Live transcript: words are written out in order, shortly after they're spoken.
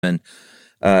And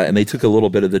they took a little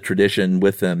bit of the tradition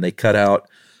with them. They cut out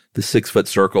the 6-foot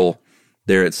circle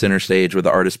there at center stage where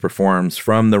the artist performs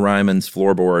from the Ryman's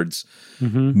floorboards,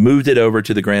 moved it over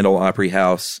to the Grand Ole Opry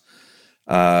House,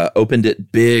 opened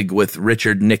it big with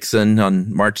Richard Nixon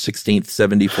on March 16th,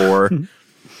 74,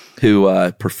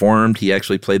 who performed. He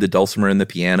actually played the dulcimer and the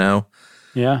piano.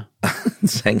 Yeah.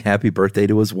 Sang happy birthday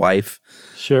to his wife.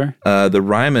 Sure. The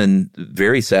Ryman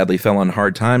very sadly fell on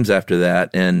hard times after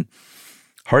that. And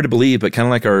hard to believe, but kind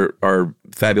of like our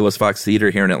fabulous Fox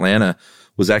Theater here in Atlanta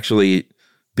was actually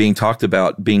being talked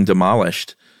about being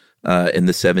demolished in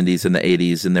the 70s and the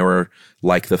 80s. And there were,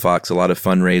 like the Fox, a lot of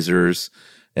fundraisers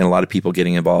and a lot of people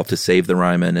getting involved to save the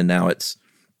Ryman. And now it's,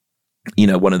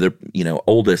 one of the,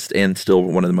 oldest and still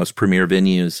one of the most premier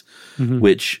venues,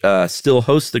 which still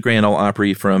hosts the Grand Ole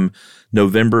Opry from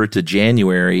November to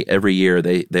January. Every year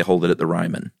they hold it at the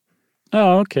Ryman.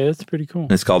 Oh, okay. That's pretty cool.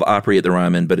 And it's called Opry at the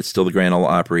Ryman, but it's still the Grand Ole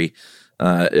Opry.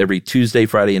 Every Tuesday,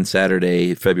 Friday, and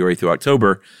Saturday, February through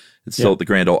October, it's still at the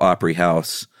Grand Ole Opry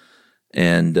House.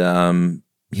 And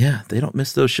they don't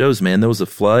miss those shows, man. There was a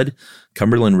flood.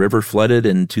 Cumberland River flooded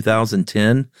in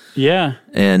 2010. Yeah.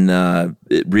 And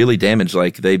it really damaged.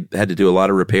 Like, they had to do a lot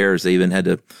of repairs. They even had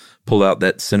to pull out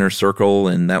that center circle,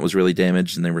 and that was really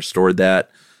damaged. And they restored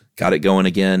that, got it going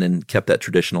again, and kept that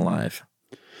tradition alive.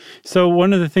 So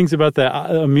one of the things about the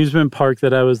amusement park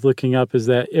that I was looking up is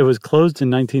that it was closed in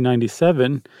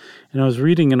 1997, and I was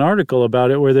reading an article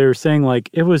about it where they were saying, like,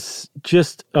 it was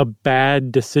just a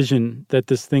bad decision that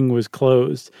this thing was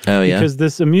closed. Oh, yeah? Because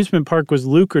this amusement park was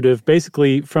lucrative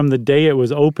basically from the day it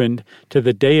was opened to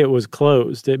the day it was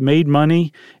closed. It made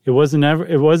money. It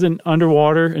wasn't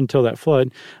underwater until that flood,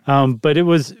 but it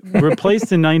was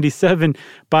replaced in 97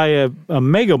 by a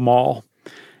mega mall.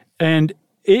 And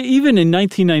even in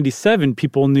 1997,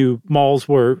 people knew malls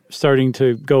were starting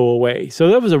to go away. So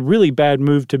that was a really bad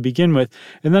move to begin with.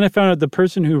 And then I found out the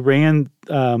person who ran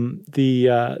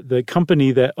the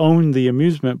company that owned the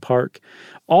amusement park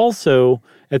also,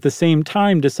 at the same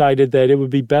time, decided that it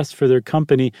would be best for their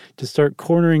company to start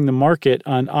cornering the market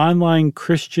on online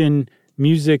Christian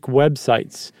music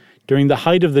websites during the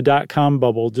height of the .com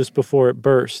bubble, just before it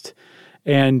burst.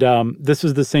 And this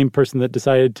was the same person that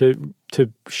decided to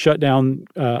shut down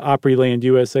Opryland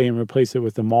USA and replace it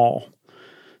with a mall.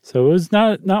 So it was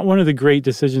not one of the great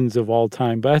decisions of all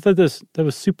time. But I thought that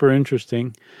was super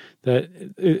interesting. That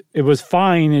it was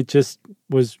fine. It just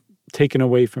was taken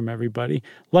away from everybody.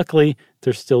 Luckily,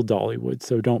 there's still Dollywood,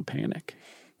 so don't panic.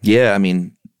 Yeah, I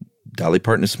mean, Dolly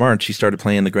Parton is smart. She started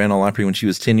playing the Grand Ole Opry when she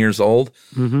was 10 years old.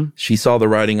 She saw the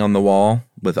writing on the wall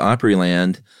with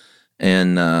Opryland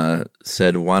and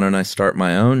said, why don't I start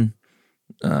my own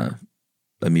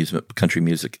country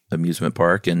music amusement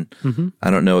park? And I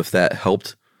don't know if that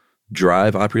helped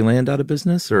drive Opryland out of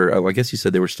business, or I guess you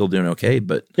said they were still doing okay,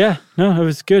 but yeah, no, it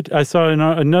was good. I saw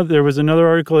there was another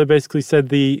article that basically said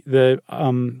the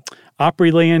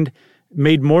Opryland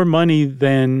made more money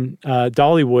than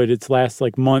Dollywood its last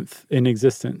month in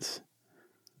existence.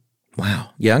 Wow.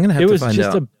 Yeah, I'm going to have to find out. It was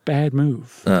just a bad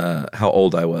move. How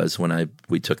old I was when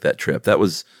we took that trip. That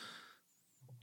was